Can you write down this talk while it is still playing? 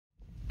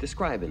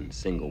Describe in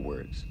single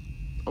words.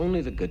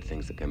 Only the good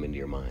things that come into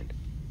your mind.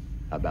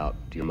 About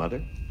your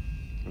mother?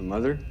 My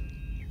mother?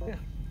 Yeah.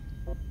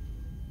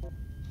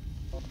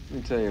 Let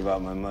me tell you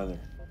about my mother.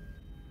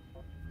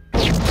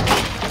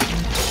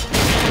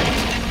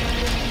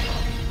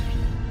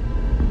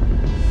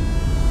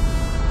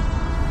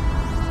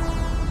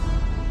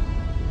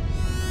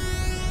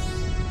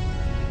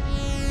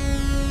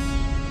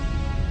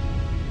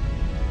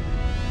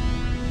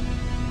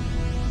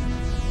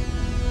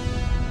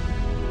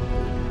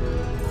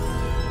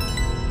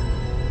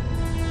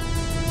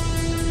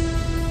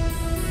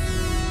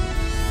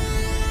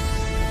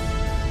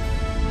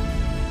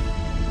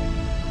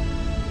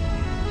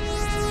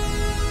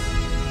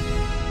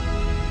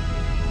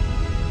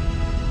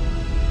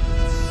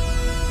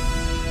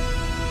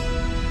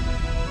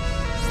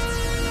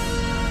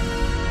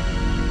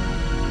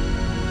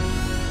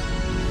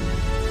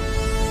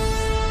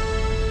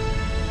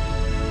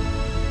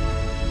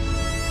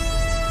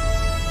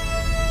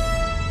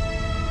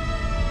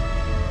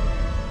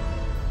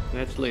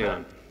 That's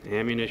Leon,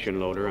 ammunition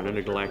loader on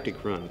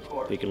intergalactic run.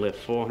 He can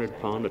lift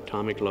 400-pound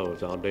atomic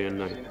loads all day and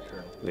night.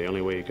 The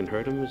only way you can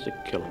hurt him is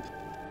to kill him.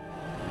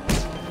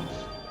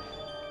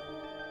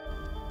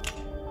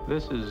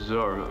 This is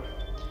Zora.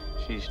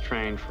 She's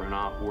trained for an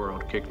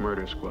off-world kick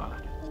murder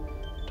squad.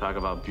 Talk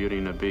about Beauty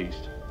and the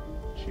Beast.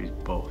 She's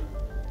both.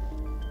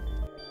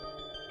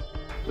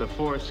 The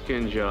fourth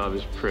skin job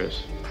is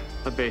Pris,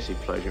 a basic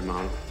pleasure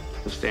model,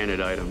 the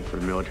standard item for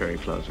military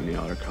clubs in the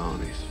outer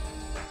colonies.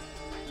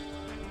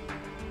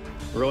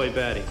 Roy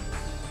Batty,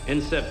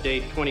 incept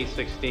date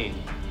 2016.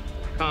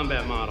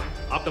 Combat model,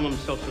 optimum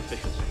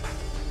self-sufficiency.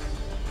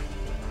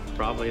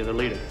 Probably the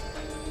leader.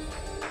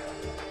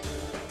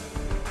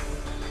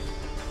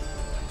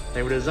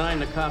 They were designed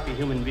to copy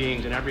human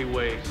beings in every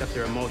way except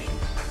their emotions.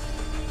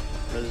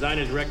 The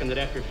designers reckoned that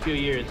after a few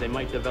years, they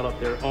might develop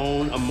their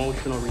own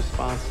emotional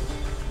responses.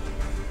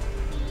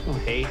 Oh,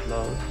 hate,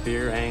 love,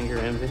 fear, anger,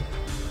 envy.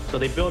 So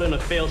they built in a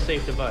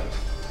fail-safe device.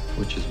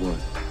 Which is what?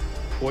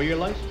 For your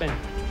lifespan.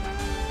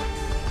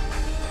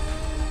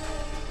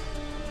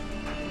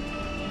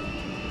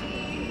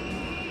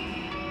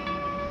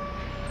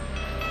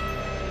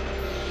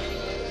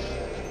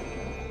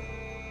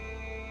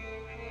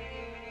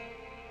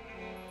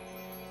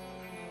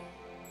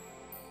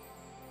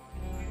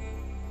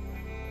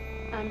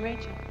 I'm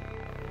Rachel.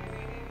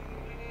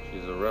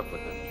 She's a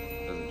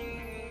replicant, isn't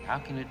she? How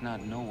can it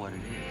not know what it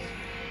is?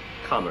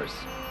 Commerce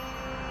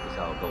is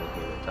our goal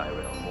here at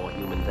Tyrell. More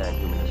human than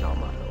human is our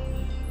motto.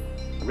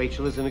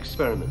 Rachel is an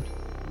experiment,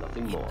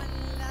 nothing more.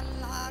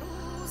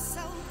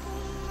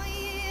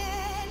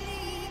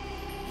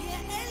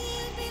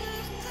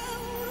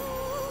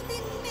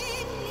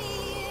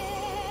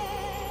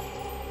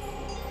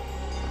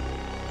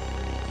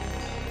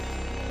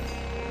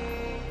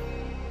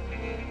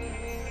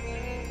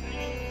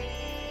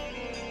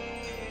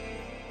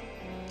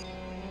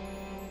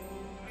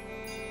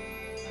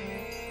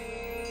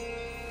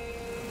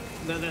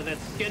 That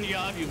skin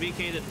job you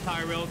VK'd at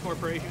Tyrell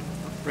Corporation?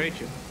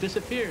 Rachel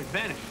disappeared,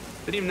 vanished.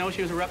 Didn't even know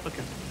she was a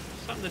replicant.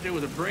 Something to do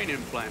with a brain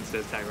implant,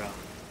 says Tyrell.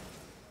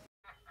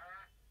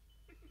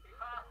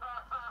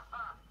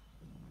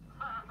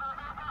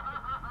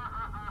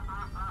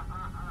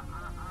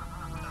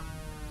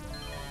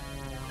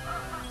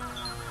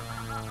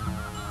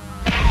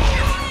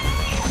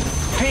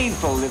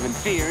 Painful live in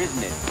fear,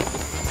 isn't it?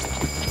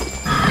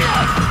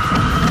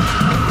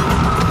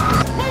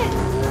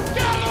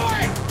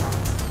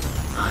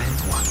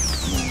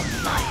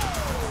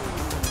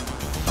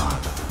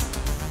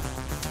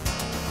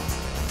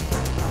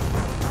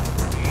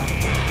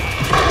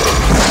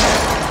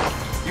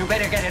 You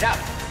better get it up.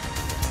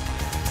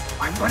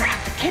 I'm gonna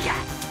have to kill you.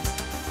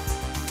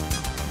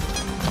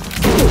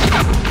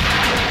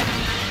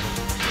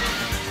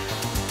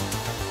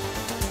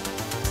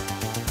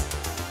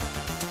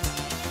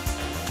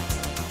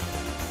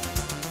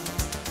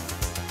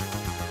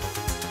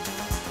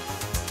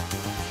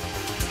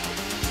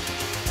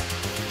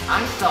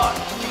 I'm sorry.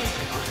 You're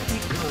supposed to be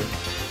good.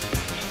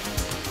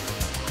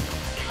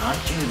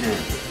 Aren't you,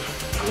 then?